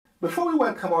Before we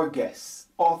welcome our guests,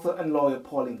 author and lawyer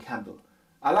Pauline Campbell,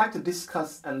 I'd like to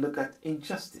discuss and look at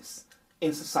injustice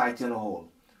in society on a whole.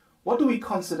 What do we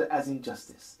consider as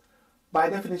injustice? By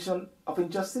definition of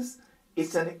injustice,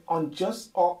 it's an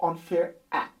unjust or unfair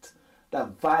act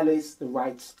that violates the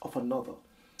rights of another.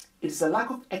 It's a lack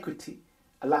of equity,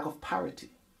 a lack of parity.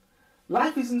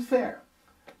 Life isn't fair,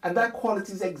 and that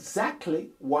quality is exactly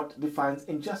what defines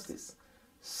injustice.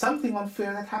 Something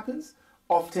unfair that happens,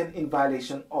 often in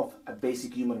violation of a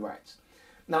basic human rights.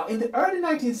 Now, in the early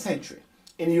 19th century,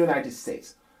 in the United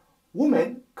States,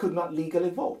 women could not legally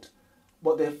vote,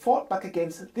 but they fought back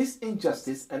against this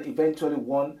injustice and eventually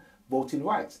won voting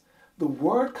rights. The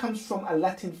word comes from a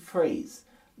Latin phrase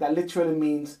that literally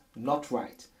means not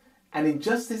right. And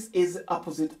injustice is the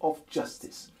opposite of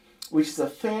justice, which is a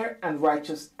fair and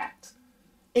righteous act.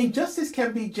 Injustice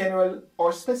can be general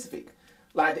or specific,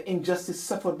 like the injustice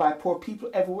suffered by poor people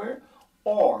everywhere,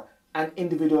 or an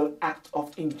individual act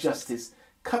of injustice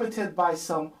committed by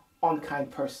some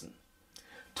unkind person.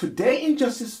 Today,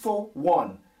 injustice for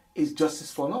one is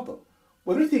justice for another.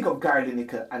 When we think of Gary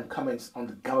Lineker and comments on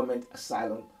the government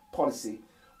asylum policy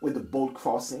with the boat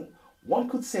crossing, one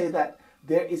could say that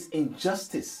there is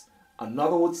injustice.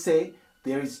 Another would say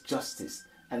there is justice,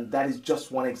 and that is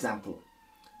just one example.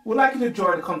 We'd like you to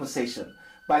join the conversation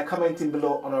by commenting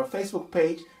below on our Facebook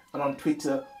page and on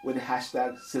Twitter with the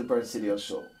hashtag Sydial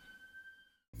Show.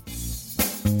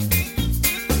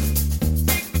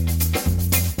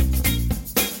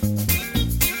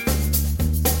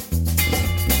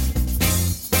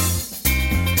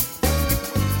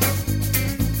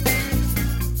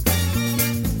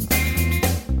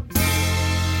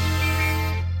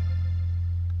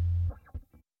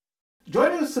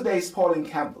 Joining us today is Pauline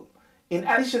Campbell. In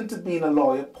addition to being a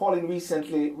lawyer, Pauline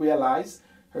recently realized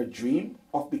her dream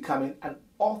of becoming an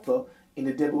author in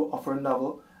the debut of her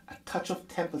novel, A Touch of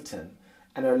Templeton,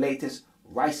 and her latest,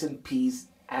 Rice and Peas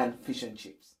and Fish and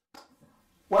Chips.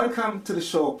 Welcome to the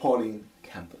show, Pauline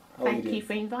Campbell. Thank you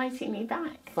for inviting me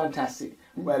back. Fantastic.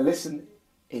 Well, listen,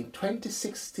 in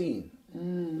 2016,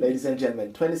 ladies and gentlemen,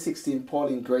 2016,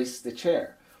 Pauline graced the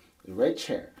chair, the red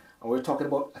chair, and we're talking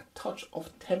about A Touch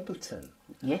of Templeton.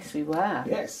 Yes, we were.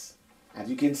 Yes, as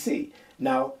you can see.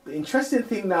 Now, the interesting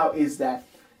thing now is that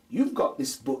you've got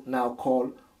this book now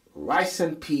called Rice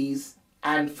and Peas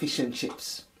and Fish and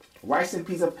Chips. Rice and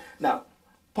Peas. Now,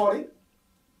 Pauline,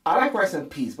 I like rice and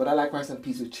peas, but I like rice and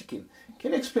peas with chicken.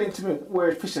 Can you explain to me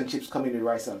where fish and chips come in with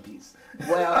rice and peas?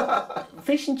 Well,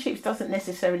 fish and chips doesn't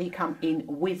necessarily come in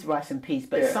with rice and peas,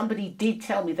 but somebody did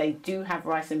tell me they do have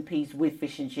rice and peas with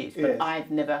fish and chips, but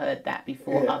I've never heard that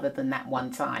before other than that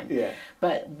one time.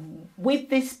 But with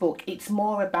this book, it's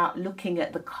more about looking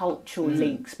at the cultural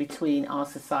links between our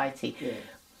society.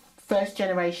 First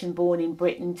generation born in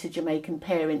Britain to Jamaican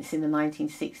parents in the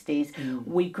 1960s.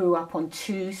 We grew up on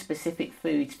two specific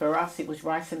foods. For us, it was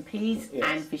rice and peas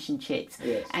and fish and chips.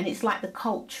 And it's like the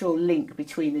cultural link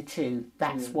between the two.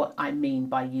 That's what I mean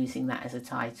by using that as a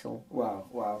title. Wow,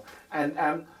 wow.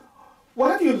 And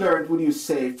what have you learned when you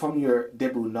say from your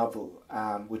debut novel,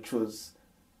 which was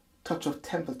Touch of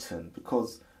Templeton,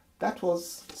 because that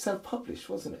was self-published,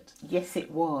 wasn't it? Yes,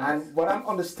 it was. And what I'm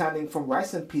understanding from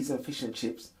Rice and Peas and Fish and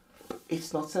Chips,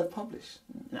 it's not self-published.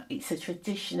 No, it's a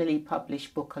traditionally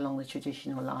published book along the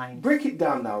traditional lines. Break it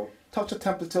down now. Touch of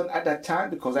Templeton at that time,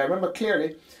 because I remember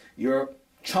clearly you're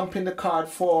trumping the card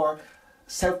for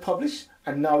self-published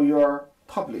and now you're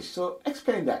published. So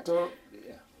explain that.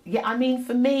 Yeah, I mean,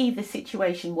 for me, the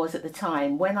situation was at the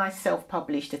time when I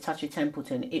self-published A Touch of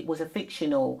Templeton, it was a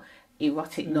fictional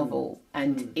erotic novel,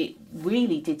 and it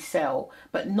really did sell,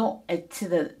 but not to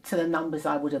the numbers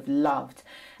I would have loved.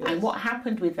 And what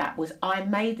happened with that was I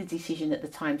made the decision at the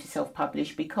time to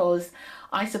self-publish because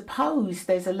I suppose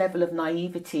there's a level of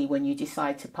naivety when you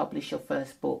decide to publish your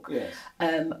first book.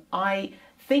 I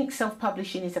think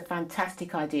self-publishing is a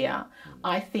fantastic idea.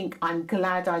 I think I'm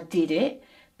glad I did it,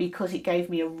 because it gave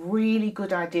me a really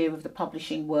good idea of the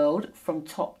publishing world from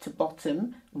top to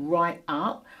bottom, right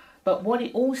up. But what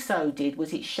it also did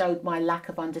was it showed my lack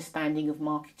of understanding of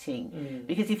marketing.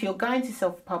 Because if you're going to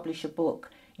self-publish a book,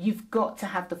 you've got to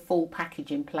have the full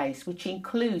package in place, which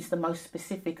includes the most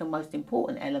specific and most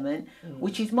important element,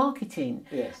 which is marketing.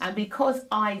 And because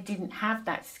I didn't have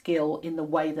that skill in the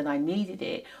way that I needed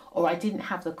it, or I didn't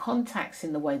have the contacts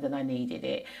in the way that I needed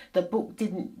it, the book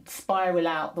didn't spiral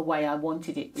out the way I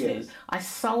wanted it to. I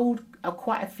sold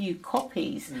quite a few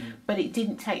copies, but it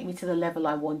didn't take me to the level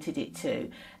I wanted it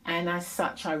to. And as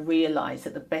such, I realised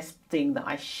that the best thing that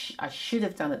I should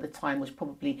have done at the time was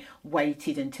probably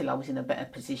waited until I was in a better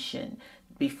position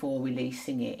before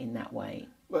releasing it in that way.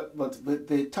 But with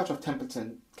the Touch of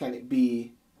Templeton, can it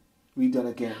be redone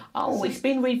again? Oh, it's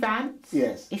been revamped.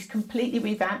 Yes. It's completely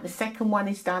revamped. The second one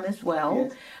is done as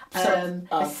well. Yes.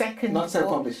 The second not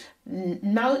self-published.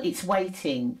 No, it's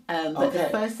waiting. But the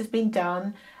first has been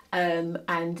done.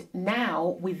 And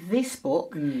now with this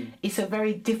book, it's a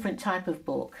very different type of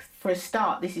book. For a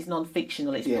start, this is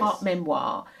non-fictional. It's part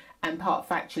memoir and part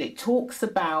factual. It talks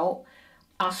about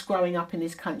us growing up in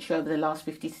this country over the last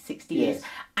 50 to 60 years.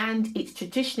 And it's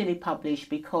traditionally published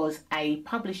because a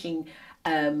publishing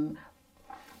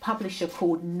publisher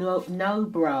called No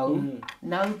Brow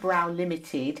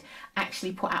Limited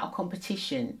actually put out a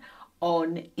competition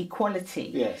on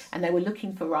equality. Yes. And they were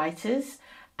looking for writers.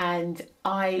 And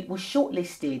I was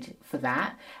shortlisted for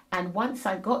that. And once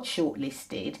I got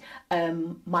shortlisted,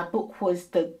 my book was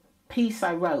the piece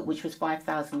I wrote, which was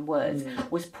 5,000 words,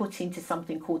 was put into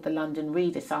something called the London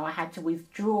Reader. So I had to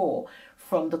withdraw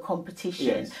from the competition.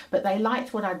 Yes. But they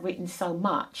liked what I'd written so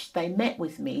much. They met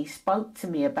with me, spoke to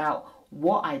me about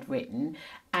what I'd written,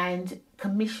 and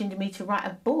commissioned me to write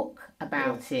a book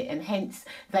about it. And hence,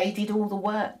 they did all the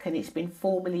work, and it's been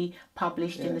formally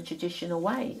published in the traditional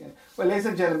way. Yeah. Well, ladies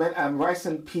and gentlemen, rice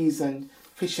and peas and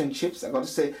fish and chips. I got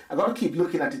to keep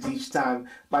looking at it each time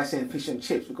by saying fish and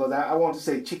chips, because I want to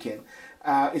say chicken.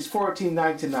 It's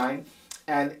 $14.99,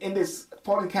 and in this,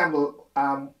 Pauline Campbell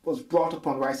was brought up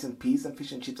on rice and peas and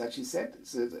fish and chips, as she said.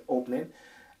 It's the opening.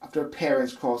 After her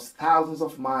parents crossed thousands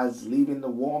of miles, leaving the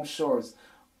warm shores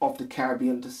of the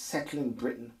Caribbean to settle in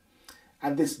Britain.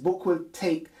 And this book will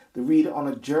take the reader on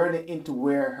a journey into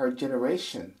where her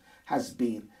generation has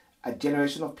been, a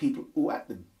generation of people who at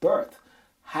the birth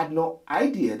had no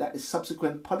idea that the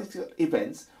subsequent political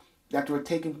events that were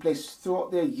taking place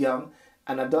throughout their young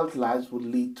and adult lives would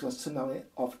lead to a tsunami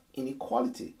of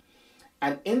inequality.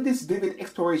 And in this vivid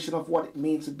exploration of what it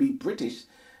means to be British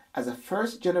as a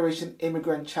first-generation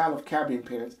immigrant child of Caribbean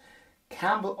parents,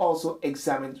 Campbell also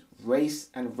examined race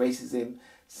and racism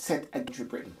set against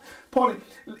Britain. Pauline,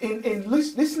 in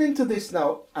listening to this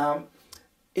now,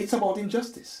 it's about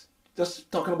injustice.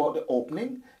 Just talking about the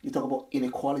opening, you talk about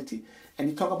inequality, and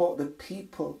you talk about the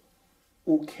people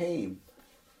who came.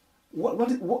 What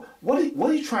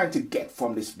are you trying to get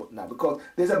from this book now? Because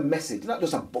there's a message, not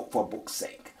just a book for book's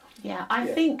sake. Yeah, I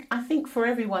think for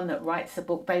everyone that writes a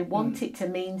book, they want it to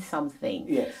mean something.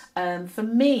 Yes. For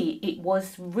me, it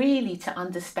was really to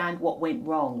understand what went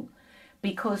wrong,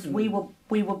 because we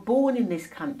were born in this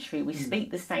country. We speak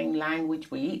the same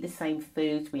language. We eat the same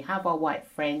foods. We have our white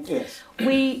friends. Yes.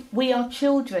 We are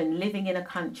children living in a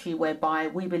country whereby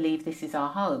we believe this is our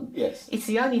home. Yes. It's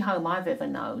the only home I've ever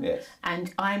known. Yes.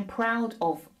 And I'm proud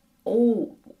of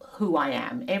all who I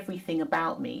am, everything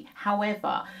about me.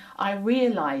 However, I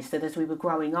realised that as we were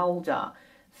growing older,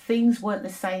 things weren't the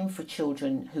same for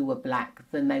children who were black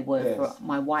than they were for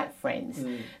my white friends.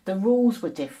 The rules were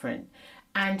different.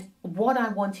 And what I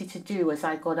wanted to do as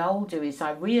I got older is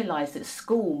I realised that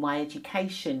school, my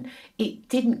education, it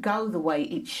didn't go the way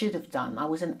it should have done. I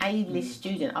was an A-list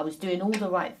student. I was doing all the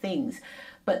right things.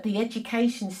 But the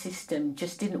education system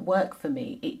just didn't work for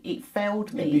me. It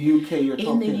failed me. In the UK, you're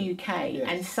talking? In the UK. Yes.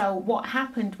 And so what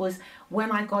happened was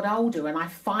when I got older and I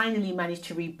finally managed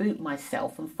to reboot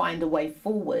myself and find a way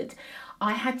forward,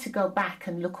 I had to go back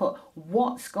and look at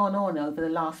what's gone on over the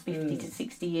last 50 to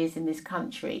 60 years in this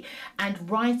country. And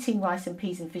writing Rice and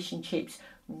Peas and Fish and Chips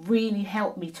really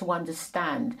helped me to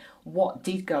understand what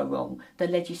did go wrong, the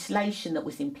legislation that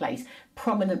was in place,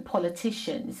 prominent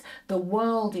politicians, the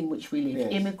world in which we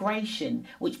live, immigration,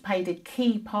 which played a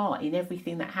key part in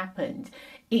everything that happened.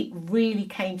 It really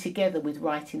came together with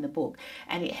writing the book,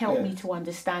 and it helped me to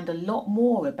understand a lot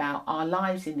more about our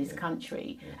lives in this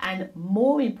country. And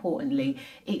more importantly,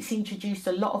 it's introduced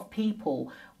a lot of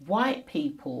people, white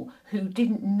people, who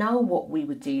didn't know what we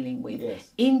were dealing with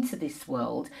into this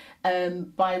world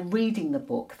by reading the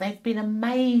book. They've been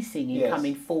amazing in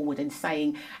coming forward and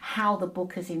saying how the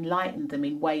book has enlightened them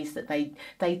in ways that they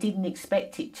didn't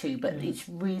expect it to, but it's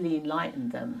really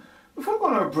enlightened them. Before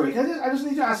going on a break, I just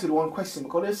need to ask you one question,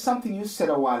 because there's something you said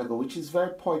a while ago which is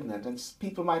very poignant, and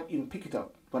people might even pick it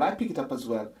up, but I pick it up as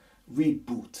well.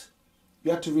 Reboot.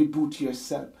 You have to reboot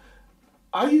yourself.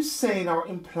 Are you saying or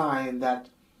implying that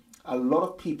a lot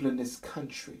of people in this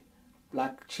country,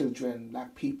 black children,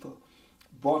 black people,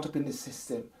 brought up in the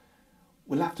system,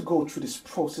 will have to go through this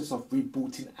process of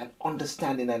rebooting and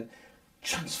understanding and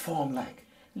transform like?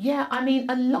 Yeah, I mean,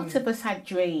 a lot of us had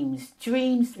dreams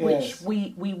which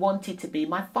we wanted to be.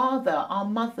 My father, our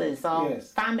mothers, our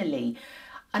family,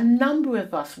 a number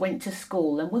of us went to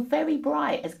school and were very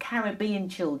bright as Caribbean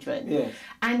children.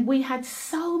 And we had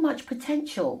so much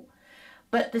potential.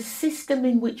 But the system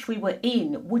in which we were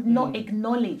in would not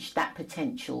acknowledge that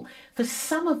potential. For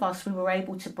some of us, we were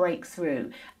able to break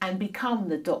through and become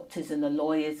the doctors and the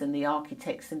lawyers and the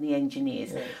architects and the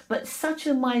engineers. Yes. But such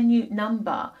a minute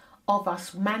number of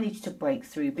us managed to break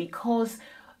through because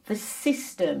the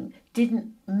system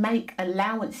didn't make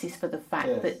allowances for the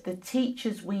fact that the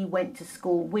teachers we went to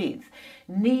school with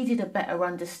needed a better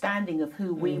understanding of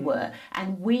who we were,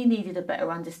 and we needed a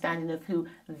better understanding of who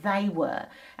they were.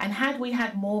 And had we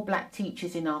had more black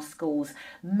teachers in our schools,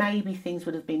 maybe things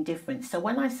would have been different. So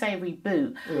when I say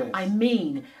reboot, I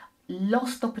mean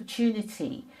lost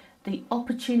opportunity. The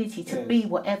opportunity to be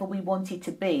whatever we wanted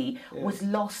to be was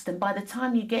lost, and by the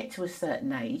time you get to a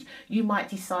certain age, you might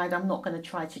decide, I'm not going to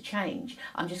try to change.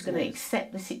 I'm just going to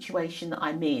accept the situation that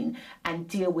I'm in and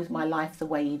deal with my life the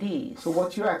way it is. So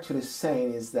what you're actually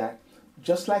saying is that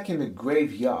just like in the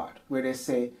graveyard where they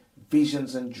say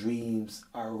visions and dreams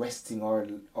are resting or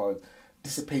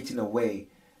dissipating away,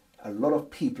 a lot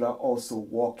of people are also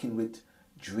walking with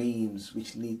dreams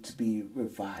which need to be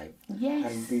revived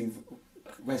and be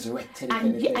resurrected.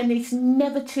 And it's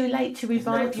never too late to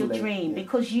revive your dream,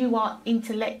 because you are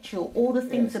intellectual. All the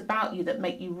things about you that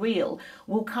make you real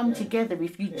will come together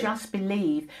if you just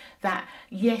believe that,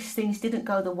 yes, things didn't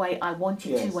go the way I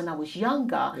wanted to when I was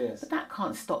younger, but that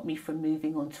can't stop me from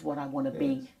moving on to what I want to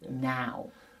be now.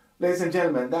 Ladies and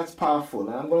gentlemen, that's powerful.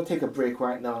 And I'm going to take a break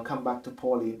right now and come back to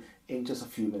Pauline in just a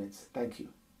few minutes. Thank you.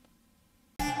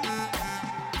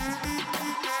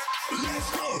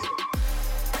 Let's go.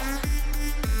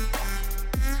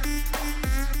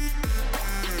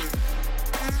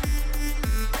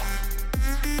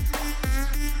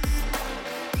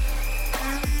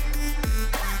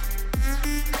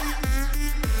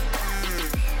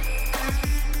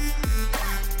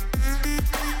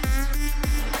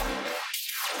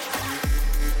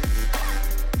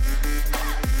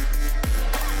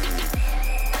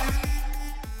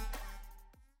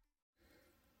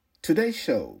 Today's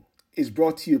show is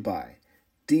brought to you by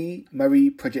D. Marie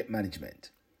Project Management.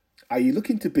 Are you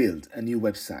looking to build a new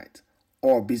website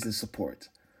or business support?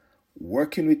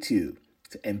 Working with you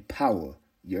to empower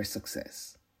your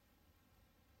success.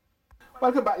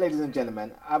 Welcome back, ladies and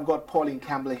gentlemen. I've got Pauline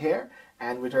Campbell here,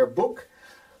 and with her book,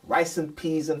 Rice and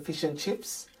Peas and Fish and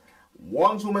Chips,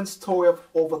 One Woman's Story of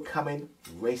Overcoming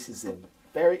Racism.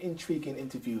 Very intriguing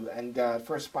interview, and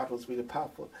first part was really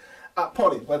powerful.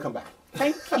 Pauline, welcome back.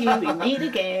 Thank you. We meet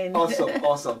again.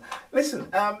 Awesome.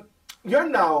 Listen, you're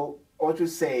now, what you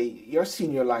say, you're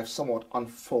seeing your life somewhat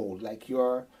unfold, like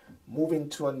you're moving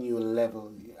to a new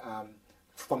level.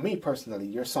 For me personally,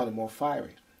 you're sounding more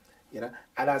fiery, you know.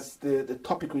 And as the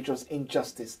topic, which was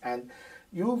injustice, and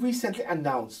you recently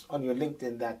announced on your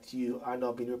LinkedIn that you are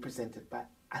now being represented by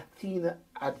Athena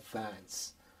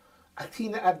Advance.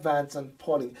 Athena Advance and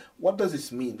Pauline, what does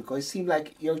this mean? Because it seems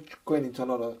like you're going into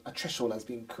a threshold that's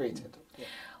being created. Yeah.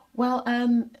 Well,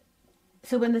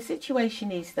 so when the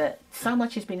situation is that so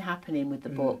much has been happening with the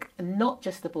book, and not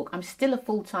just the book, I'm still a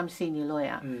full-time senior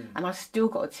lawyer, and I've still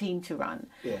got a team to run.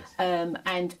 Yes.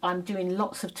 And I'm doing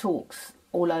lots of talks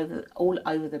all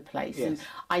over the place. Yes. And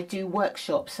I do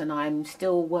workshops, and I'm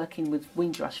still working with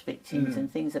Windrush victims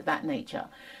and things of that nature.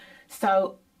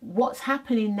 So what's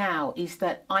happening now is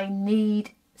that I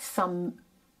need some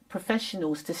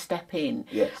professionals to step in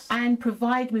and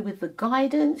provide me with the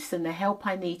guidance and the help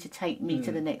I need to take me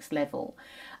to the next level.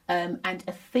 And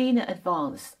Athena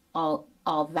Advance are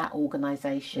that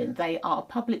organisation. They are a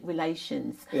public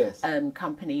relations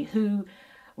company who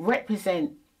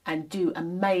represent and do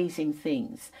amazing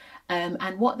things.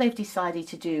 And what they've decided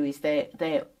to do is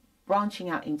they're branching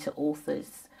out into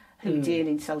authors who deal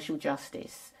in social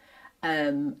justice.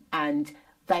 And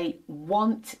they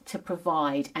want to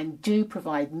provide and do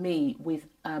provide me with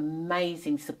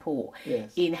amazing support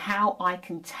in how I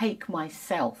can take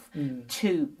myself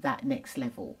to that next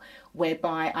level,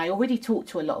 whereby I already talk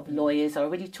to a lot of lawyers, I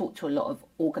already talk to a lot of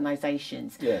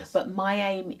organisations, but my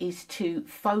aim is to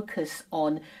focus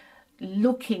on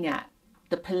looking at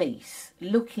the police,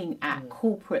 looking at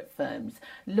corporate firms,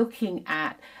 looking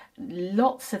at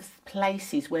lots of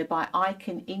places whereby I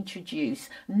can introduce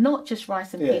not just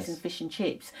rice and peas and fish and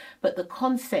chips, but the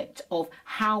concept of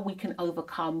how we can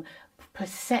overcome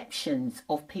perceptions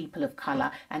of people of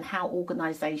colour and how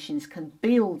organisations can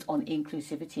build on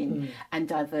inclusivity and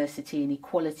diversity and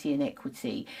equality and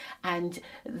equity. And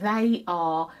they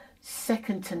are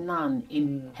second to none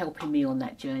in helping me on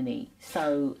that journey.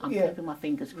 So I'm keeping my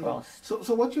fingers crossed.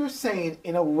 So what you're saying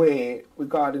in a way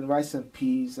regarding rice and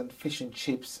peas and fish and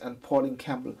chips and Pauline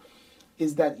Campbell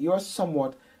is that you're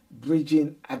somewhat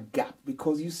bridging a gap,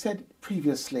 because you said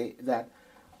previously that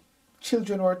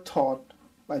children were taught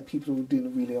by people who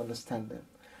didn't really understand them.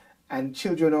 And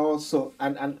children also,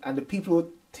 and the people who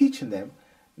are teaching them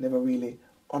never really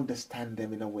understand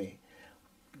them in a way.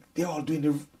 They're all doing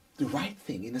the right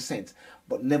thing in a sense,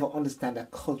 but never understand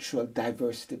that cultural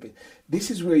diversity bit.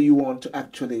 This is where you want to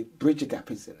actually bridge a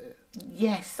gap, isn't it?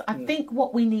 Yes, I think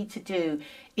what we need to do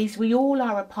is we all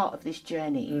are a part of this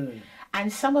journey.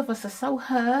 And some of us are so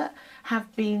hurt,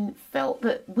 have been felt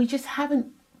that we just haven't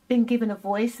been given a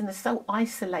voice and are so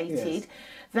isolated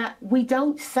that we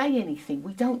don't say anything,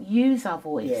 we don't use our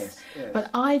voice. But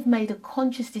I've made a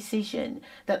conscious decision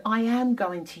that I am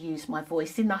going to use my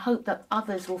voice in the hope that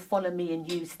others will follow me and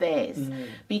use theirs,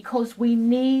 because we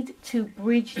need to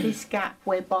bridge this gap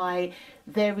whereby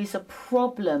there is a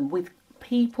problem with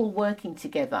people working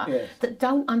together that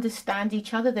don't understand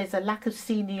each other. There's a lack of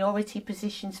seniority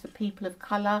positions for people of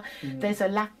colour. There's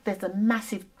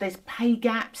pay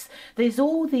gaps. There's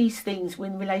all these things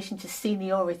in relation to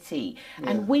seniority,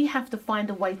 and we have to find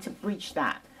a way to bridge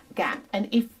that gap. And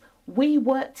if we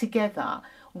work together,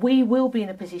 we will be in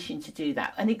a position to do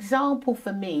that. An example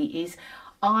for me is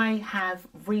I have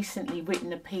recently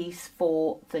written a piece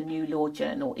for the New Law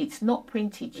Journal. It's not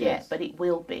printed yet, but it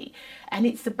will be. And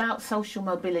it's about social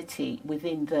mobility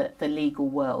within the legal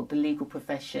world, the legal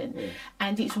profession.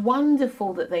 And it's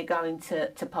wonderful that they're going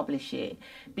to publish it,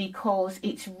 because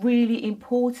it's really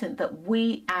important that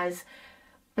we as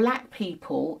Black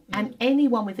people and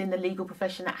anyone within the legal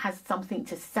profession that has something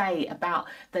to say about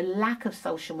the lack of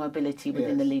social mobility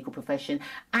within the legal profession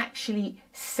actually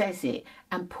says it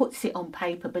and puts it on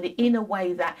paper, but in a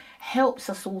way that helps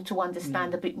us all to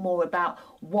understand a bit more about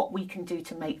what we can do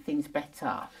to make things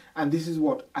better. And this is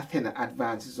what Athena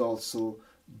Advance is also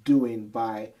doing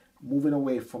by moving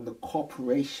away from the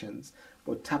corporations,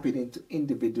 but tapping into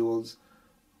individuals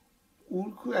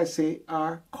who, could I say,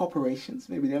 are corporations.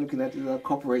 Maybe they're looking at it as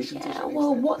corporations. Yeah,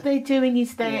 well, what they're doing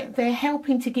is they're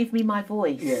helping to give me my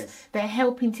voice. They're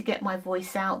helping to get my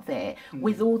voice out there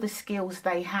with all the skills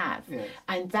they have.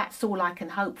 And that's all I can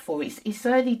hope for. It's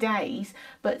early days,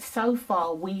 but so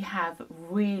far we have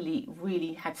really,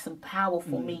 really had some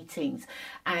powerful meetings.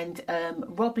 And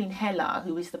Robin Heller,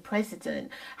 who is the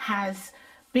president, has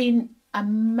been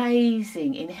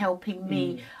amazing in helping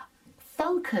me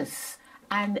focus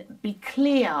and be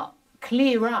clearer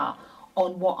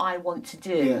on what I want to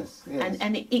do.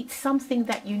 And it's something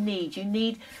that you need. You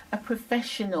need a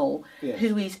professional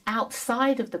who is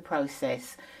outside of the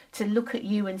process to look at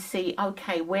you and see,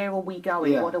 okay, where are we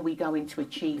going? What are we going to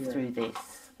achieve through this?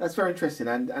 That's very interesting.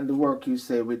 And the work you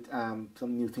say with some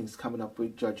new things coming up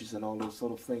with judges and all those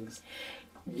sort of things.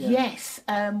 Yes.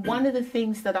 One of the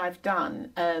things that I've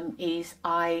done is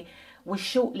I was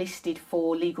shortlisted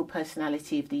for Legal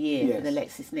Personality of the Year for the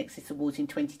LexisNexis Awards in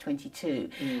 2022.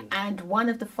 And one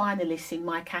of the finalists in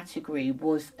my category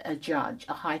was a judge,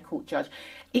 a High Court judge.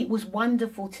 It was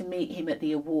wonderful to meet him at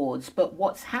the awards, but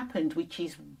what's happened, which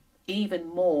is even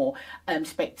more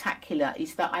spectacular,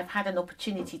 is that I've had an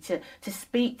opportunity to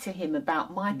speak to him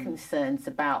about my concerns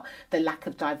about the lack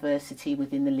of diversity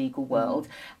within the legal world,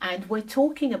 and we're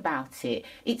talking about it.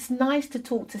 It's nice to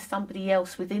talk to somebody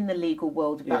else within the legal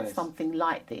world about something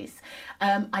like this.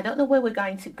 I don't know where we're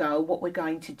going to go, what we're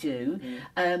going to do,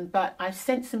 but I've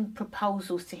sent some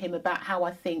proposals to him about how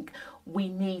I think we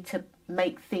need to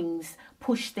make things,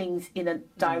 push things in a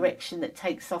direction that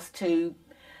takes us to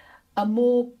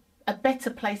a better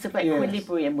place of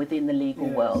equilibrium within the legal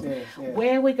world.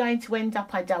 Where we're going to end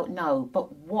up, I don't know.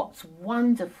 But what's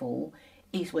wonderful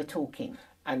is we're talking.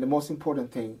 And the most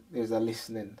important thing, there's a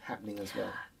listening happening as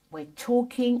well. We're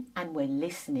talking and we're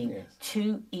listening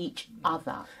to each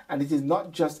other. And it is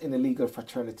not just in the legal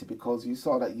fraternity, because you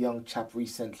saw that young chap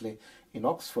recently in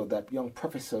Oxford, that young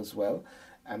professor as well.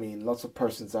 I mean, lots of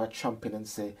persons are championing and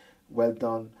say, well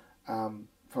done,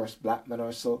 first black man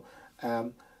or so.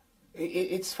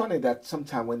 It's funny that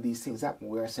sometimes when these things happen,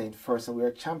 we are saying first and we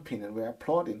are championing and we are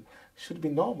applauding. Should be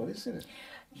normal, isn't it?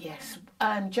 Yes.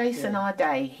 Jason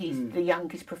Arday, he's the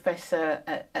youngest professor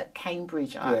at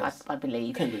Cambridge, I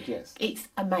believe. Cambridge, yes. It's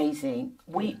amazing.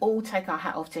 We all take our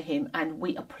hat off to him and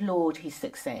we applaud his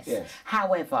success.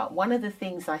 However, one of the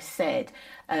things I said,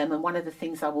 and one of the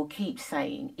things I will keep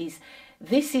saying is,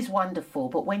 this is wonderful,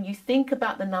 but when you think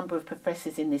about the number of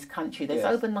professors in this country, there's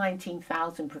over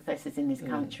 19,000 professors in this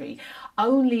country.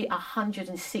 Only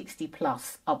 160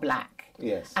 plus are black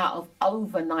out of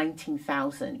over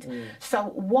 19,000. So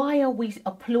why are we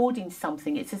applauding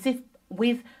something? It's as if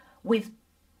with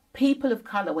people of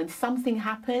colour, when something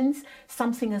happens,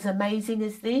 something as amazing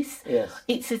as this,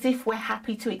 it's as if we're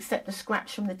happy to accept the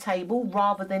scraps from the table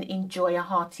rather than enjoy a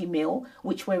hearty meal,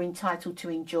 which we're entitled to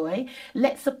enjoy.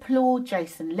 Let's applaud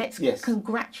Jason, let's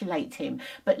congratulate him,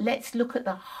 but let's look at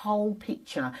the whole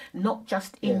picture, not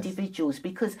just individuals,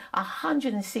 because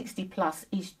 160 plus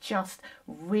is just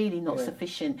really not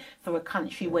sufficient for a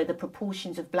country where the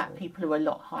proportions of black people are a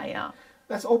lot higher.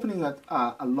 That's opening a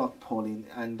lot, Pauline,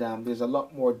 and there's a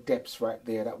lot more depths right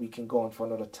there that we can go on for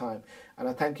another time. And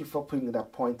I thank you for putting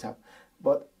that point up.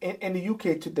 But in the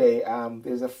UK today,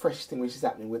 there's a fresh thing which is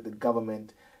happening with the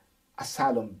government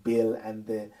asylum bill and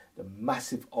the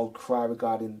massive outcry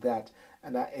regarding that.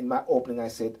 And in my opening, I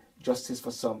said, justice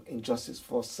for some, injustice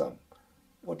for some.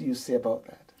 What do you say about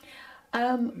that?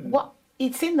 What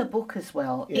it's in the book as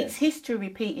well. It's history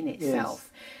repeating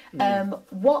itself.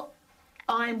 What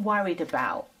I'm worried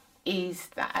about is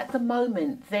that at the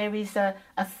moment there is a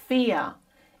fear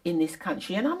in this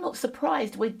country, and I'm not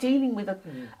surprised. We're dealing with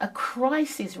a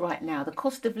crisis right now. The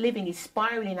cost of living is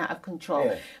spiraling out of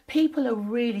control. People are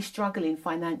really struggling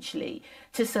financially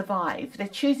to survive. They're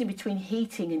choosing between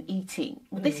heating and eating.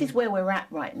 This is where we're at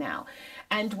right now.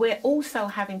 And we're also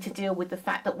having to deal with the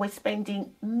fact that we're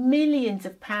spending millions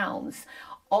of pounds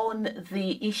on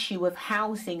the issue of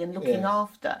housing and looking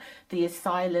after the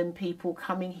asylum people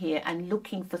coming here and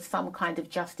looking for some kind of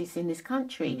justice in this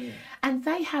country. And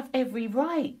they have every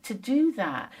right to do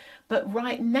that. But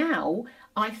right now,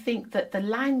 I think that the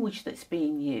language that's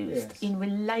being used in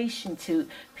relation to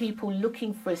people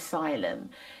looking for asylum,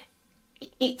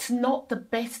 it's not the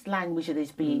best language that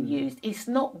is being used. It's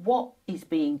not what is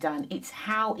being done, it's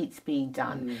how it's being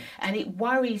done. And it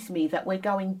worries me that we're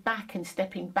going back and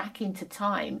stepping back into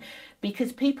time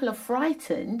because people are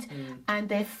frightened and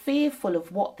they're fearful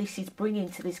of what this is bringing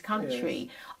to this country.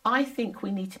 I think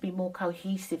we need to be more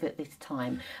cohesive at this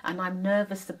time. And I'm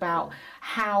nervous about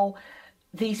how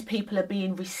these people are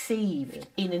being received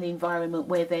in an environment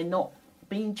where they're not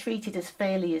being treated as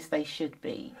fairly as they should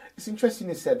be. It's interesting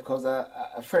you said, because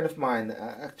a friend of mine,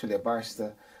 actually a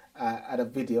barrister, had a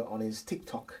video on his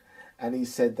TikTok, and he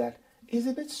said that,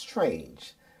 isn't it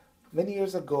strange? Many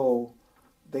years ago,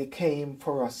 they came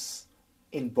for us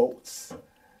in boats,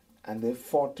 and they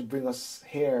fought to bring us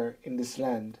here in this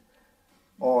land,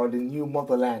 or the new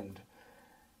motherland,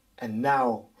 and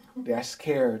now they are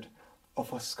scared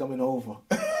of us coming over.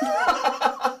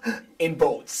 In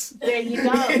boats. There you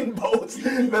go. In boats.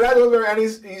 But that was very, and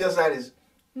he just had his,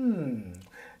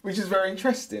 which is very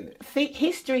interesting.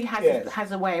 History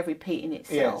has a way of repeating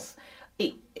itself.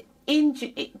 In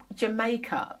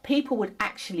Jamaica, people would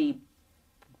actually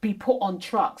be put on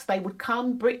trucks. They would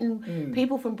come,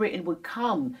 people from Britain would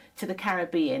come to the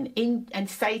Caribbean and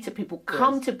say to people,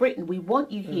 come to Britain, we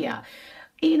want you here.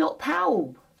 Enoch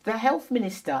Powell, the health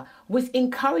minister, was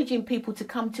encouraging people to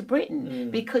come to Britain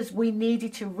because we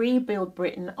needed to rebuild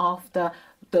Britain after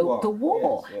the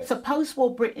war. So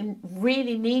post-war Britain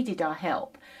really needed our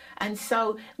help. And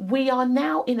so we are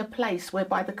now in a place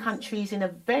whereby the country is in a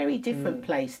very different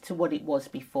place to what it was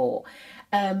before.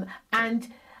 And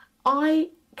I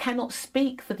cannot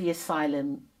speak for the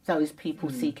asylum, those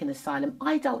people seeking asylum.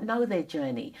 I don't know their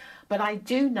journey, but I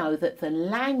do know that the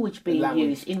language being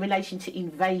used in relation to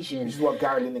invasion, which is what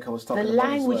Gary Lineker was talking about. The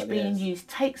language being used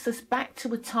takes us back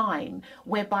to a time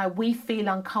whereby we feel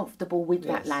uncomfortable with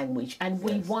that language, and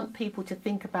we want people to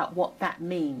think about what that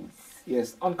means.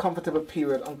 Yes, uncomfortable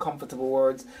period, uncomfortable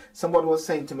words. Someone was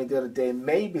saying to me the other day,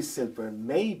 maybe, Silver,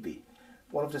 maybe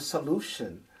one of the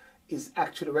solution is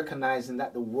actually recognizing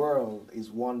that the world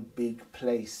is one big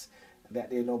place, that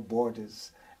there are no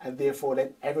borders, and therefore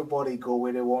let everybody go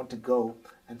where they want to go.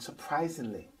 And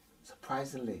surprisingly,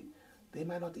 they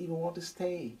might not even want to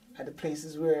stay at the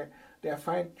places where they are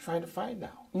trying to find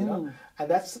now. You know, and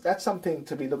that's something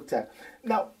to be looked at.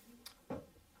 Now,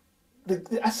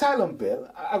 the asylum bill.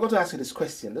 I'm going to ask you this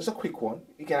question. There's a quick one.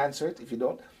 You can answer it if you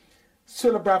don't.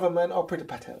 Suella Braverman or Priti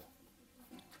Patel?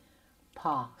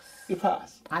 Pass. You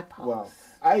pass? I pass. Wow.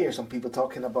 I hear some people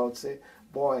talking about, say,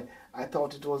 boy, I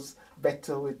thought it was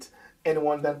better with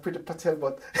anyone than Priti Patel,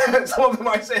 but some of them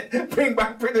might say, bring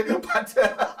back Priti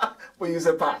Patel. But you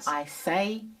say pass. I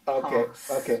say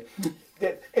pass. Okay.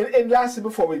 And lastly,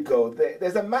 before we go,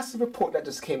 there's a massive report that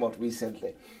just came out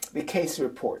recently, the case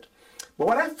report. But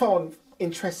what I found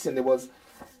interesting was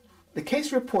the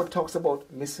case report talks about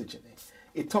misogyny.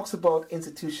 It talks about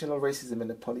institutional racism in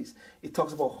the police. It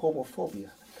talks about homophobia.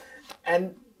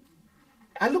 And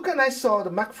I look and I saw the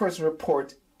Macpherson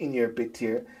report in your bit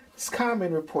here,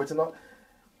 Scarman reports and all.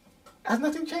 Has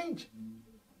nothing changed?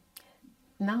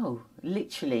 No,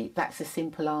 literally, that's a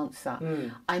simple answer.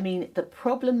 I mean, the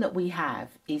problem that we have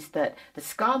is that the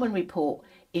Scarman report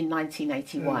in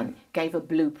 1981 gave a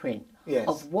blueprint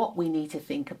of what we need to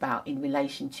think about in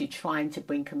relation to trying to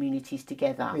bring communities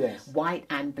together, white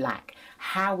and black,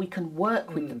 how we can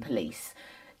work with the police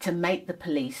to make the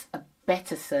police a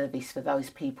better service for those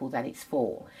people that it's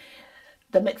for.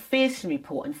 The Macpherson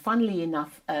report, and funnily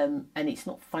enough, and it's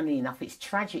not funnily enough, it's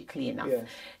tragically enough,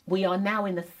 we are now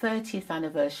in the 30th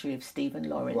anniversary of Stephen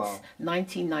Lawrence.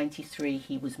 1993,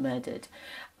 he was murdered.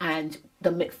 And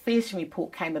the Macpherson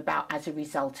report came about as a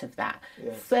result of that.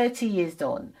 30 years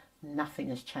on, nothing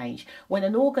has changed. When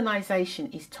an organisation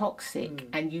is toxic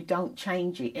and you don't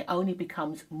change it, it only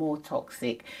becomes more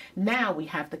toxic. Now we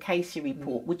have the Casey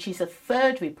report, which is a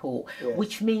third report,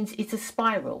 which means it's a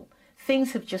spiral.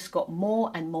 Things have just got more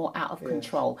and more out of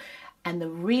control. And the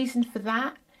reason for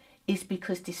that is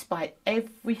because despite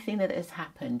everything that has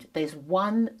happened, there's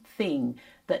one thing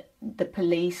that the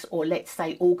police, or let's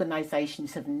say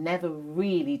organisations, have never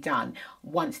really done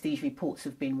once these reports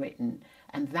have been written,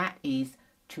 and that is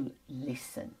to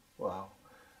listen. Wow.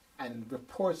 And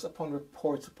reports upon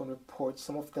reports upon reports,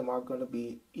 some of them are going to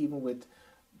be, even with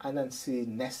Anansi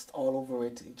nest all over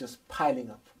it, just piling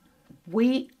up.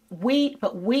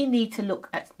 But we need to look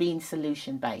at being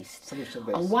solution based.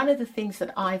 And one of the things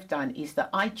that I've done is that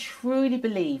I truly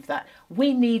believe that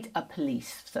we need a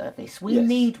police service. We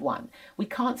need one. We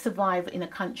can't survive in a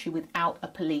country without a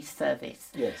police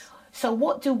service. So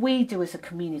what do we do as a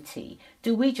community?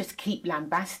 Do we just keep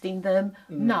lambasting them?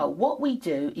 No, what we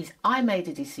do is I made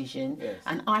a decision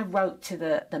and I wrote to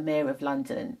the Mayor of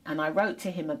London, and I wrote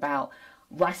to him about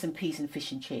rice and peas and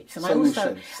fish and chips. And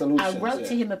I wrote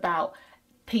to him about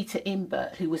Peter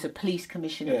Imbert, who was a police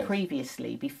commissioner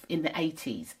previously in the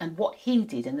 80s, and what he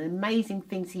did and the amazing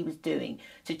things he was doing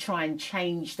to try and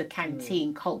change the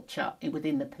canteen culture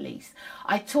within the police.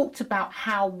 I talked about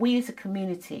how we as a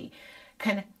community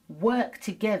can work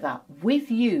together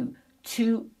with you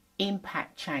to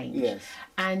impact change.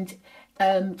 And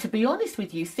to be honest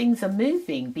with you, things are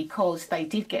moving, because they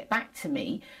did get back to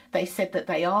me. They said that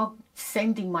they are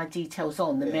sending my details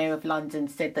on. The Mayor of London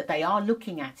said that they are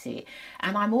looking at it.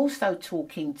 And I'm also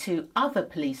talking to other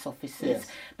police officers,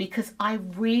 because I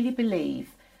really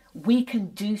believe we can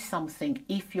do something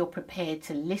if you're prepared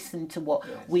to listen to what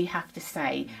we have to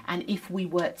say, and if we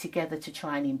work together to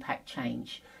try and impact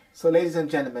change. So, ladies and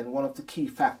gentlemen, one of the key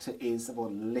factors is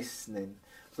about listening.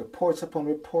 Reports upon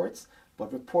reports,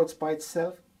 but reports by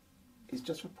itself is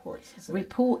just reports.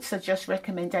 Reports are just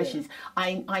recommendations.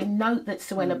 I note that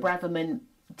Suella Braverman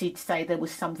did say there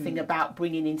was something about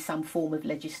bringing in some form of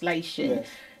legislation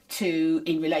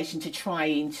in relation to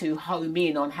trying to home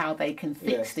in on how they can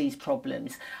fix these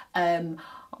problems.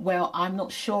 Well, I'm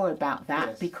not sure about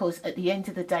that, because at the end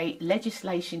of the day,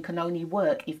 legislation can only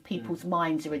work if people's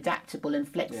minds are adaptable and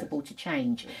flexible to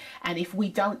change. And if we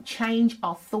don't change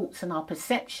our thoughts and our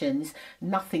perceptions,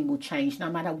 nothing will change,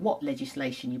 no matter what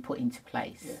legislation you put into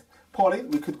place. Pauline,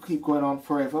 we could keep going on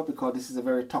forever, because this is a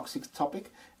very toxic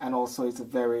topic, and also it's a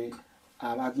very,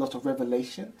 a lot of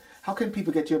revelation. How can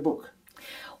people get your book?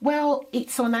 Well,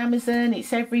 it's on Amazon,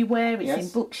 it's everywhere, it's in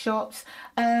bookshops.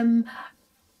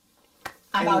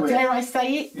 And dare I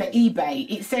say it, the eBay,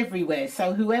 it's everywhere.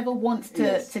 So whoever wants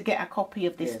to get a copy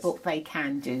of this book, they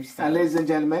can do so. And ladies and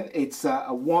gentlemen, it's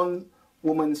a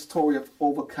one-woman story of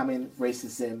overcoming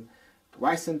racism,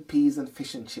 rice and peas and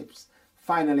fish and chips.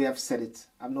 Finally, I've said it.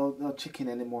 I'm no chicken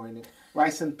anymore in it.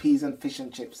 Rice and peas and fish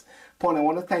and chips. Paul, I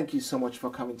want to thank you so much for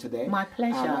coming today. My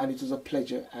pleasure. And it was a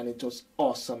pleasure, and it was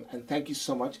awesome. And thank you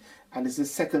so much. And this is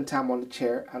the second time on the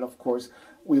chair, and of course,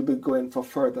 we'll be going for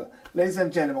further. Ladies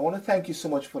and gentlemen, I want to thank you so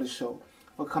much for the show,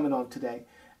 for coming on today.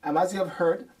 As you have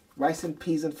heard, Rice and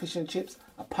Peas and Fish and Chips,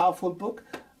 a powerful book,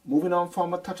 moving on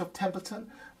from A Touch of Templeton,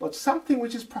 but something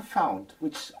which is profound,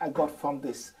 which I got from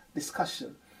this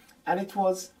discussion, and it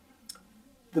was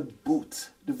the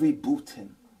rebooting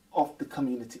of the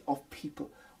community, of people,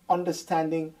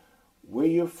 understanding where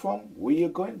you're from, where you're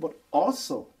going, but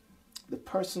also the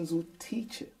persons who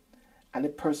teach it and the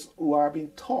persons who are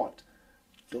being taught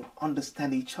don't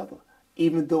understand each other,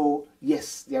 even though,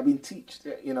 yes, they are being taught.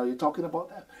 You're talking about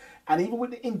that. And even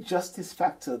with the injustice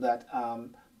factor that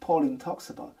Pauline talks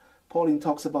about. Pauline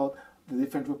talks about the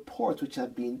different reports which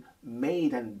have been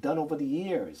made and done over the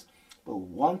years. But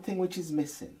one thing which is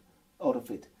missing out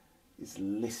of it is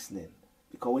listening.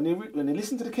 Because when you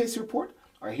listen to the case report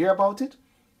or hear about it,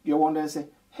 you're wondering and say,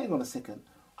 hang on a second,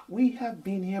 we have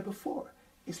been here before.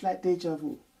 It's like deja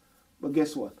vu. But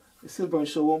guess what? The SYLBOURNE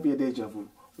Show won't be a deja vu.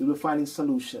 We'll be finding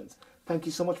solutions. Thank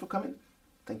you so much for coming.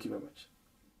 Thank you very much.